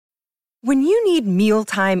When you need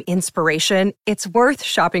mealtime inspiration, it's worth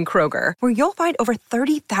shopping Kroger, where you'll find over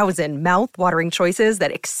 30,000 mouth-watering choices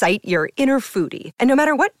that excite your inner foodie. And no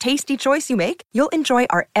matter what tasty choice you make, you'll enjoy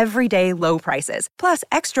our everyday low prices, plus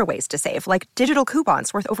extra ways to save, like digital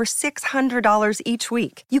coupons worth over $600 each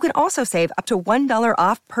week. You can also save up to $1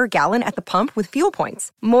 off per gallon at the pump with fuel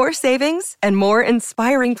points. More savings and more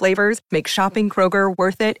inspiring flavors make shopping Kroger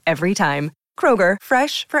worth it every time. Kroger,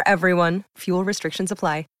 fresh for everyone. Fuel restrictions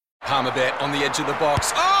apply. Palmerbet on the edge of the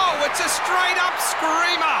box. Oh, it's a straight-up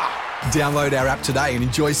screamer! Download our app today and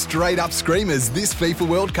enjoy straight-up screamers this FIFA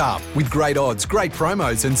World Cup with great odds, great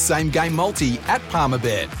promos and same-game multi at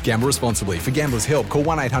Palmerbet. Gamble responsibly. For Gamblers' Help, call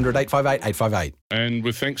 1-800-858-858. And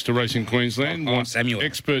with thanks to Racing Queensland, Samuel.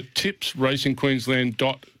 Expert tips,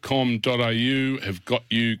 racingqueensland.com.au have got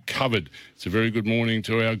you covered. It's a very good morning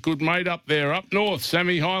to our good mate up there, up north,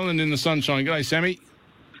 Sammy Hyland in the sunshine. G'day, Sammy.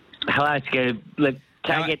 Hello, Scoob. Look,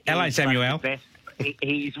 Hello, Samuel.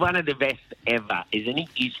 He's one of the best ever, isn't he?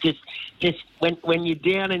 He's just when you're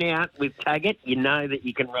down and out with Taggart, you know that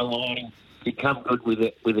you can rely on him to come good with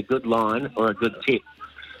a good line or a good tip.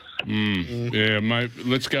 Yeah, mate.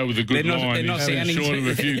 Let's go with a good line. They're not He's short of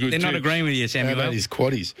a few good They're not tips. agreeing with you, Samuel. How about his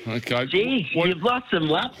quaddies? Okay. Gee, you've lost some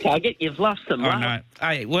luck, Taggart. You've lost some luck. No.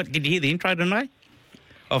 Hey, what? Did you hear the intro tonight?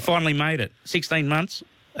 I finally made it. 16 months.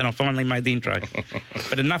 And I finally made the intro.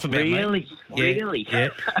 But enough about me. Really?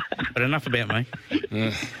 Yeah. But enough about me.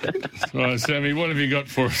 Right, Sammy, what have you got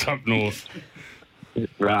for us up north?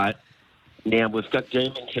 Right. Now, we've got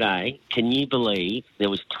German today. Can you believe there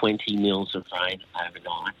was 20 mils of rain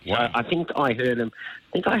overnight? Wow. I think I heard them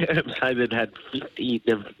say they'd had 50.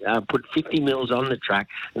 They've put 50 mils on the track,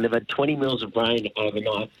 and they've had 20 mils of rain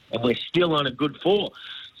overnight, and we're still on a good 4.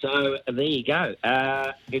 So there you go.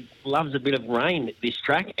 It loves a bit of rain, this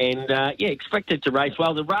track, and expected to race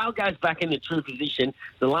well. The rail goes back in the true position.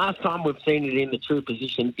 The last time we've seen it in the true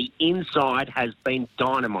position, the inside has been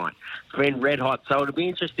dynamite. It's been red hot. So it'll be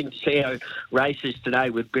interesting to see how it races today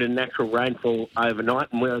with a bit of natural rainfall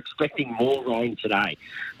overnight, and we're expecting more rain today.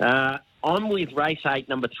 I'm with race 8,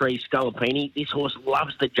 number 3, Scalapini. This horse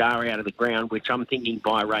loves the jar out of the ground, which I'm thinking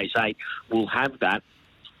by race 8 will have that.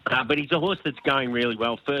 But he's a horse that's going really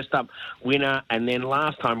well. First up, winner, and then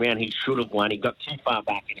last time round he should have won. He got too far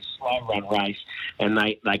back in a slow run race, and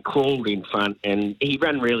they crawled in front, and he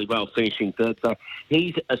ran really well, finishing third. So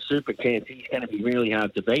he's a super chance. He's going to be really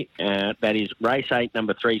hard to beat. That is race 8,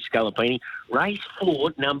 number 3, Scalapini. Race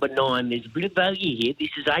 4, number 9. There's a bit of value here. This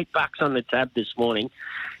is $8 on the tab this morning.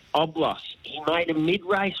 Oblos. He made a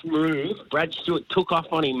mid-race move. Brad Stewart took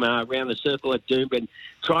off on him around the circle at Doomben,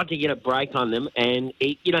 tried to get a break on them, and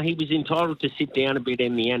he was entitled to sit down a bit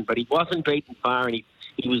in the end, but he wasn't beaten far, and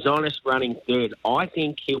he was honest running third. I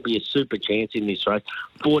think he'll be a super chance in this race.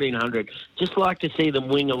 1,400. Just like to see them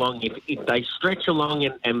wing along. If they stretch along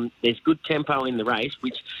and there's good tempo in the race,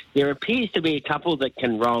 which there appears to be a couple that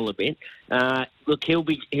can roll a bit. Look, he'll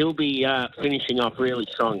be finishing off really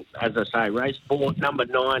strong, as I say. Race 4, number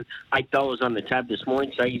 9, $8 on the tab this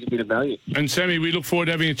morning, so he's a bit of value. And Sammy, we look forward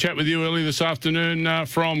to having a chat with you early this afternoon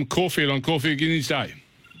from Caulfield on Caulfield Guineas Day.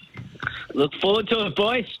 Look forward to it,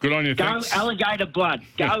 boys. Good on you. Go Thanks. Alligator blood.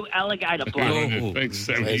 Go alligator blood. Good on you. Thanks,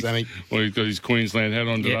 Sammy. Thanks, Sammy. Well, he's got his Queensland hat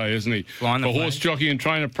on today, hasn't he? Flying For the horse flag. jockey and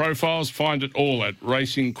trainer profiles, find it all at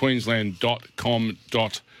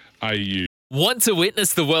racingqueensland.com.au. Want to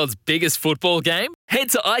witness the world's biggest football game? Head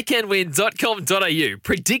to iCanWin.com.au,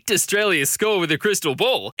 predict Australia's score with a crystal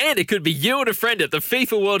ball, and it could be you and a friend at the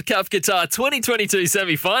FIFA World Cup Qatar 2022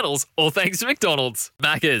 semi-finals, all thanks to McDonald's.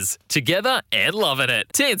 Maccas, together and loving it.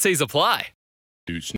 TNCs apply.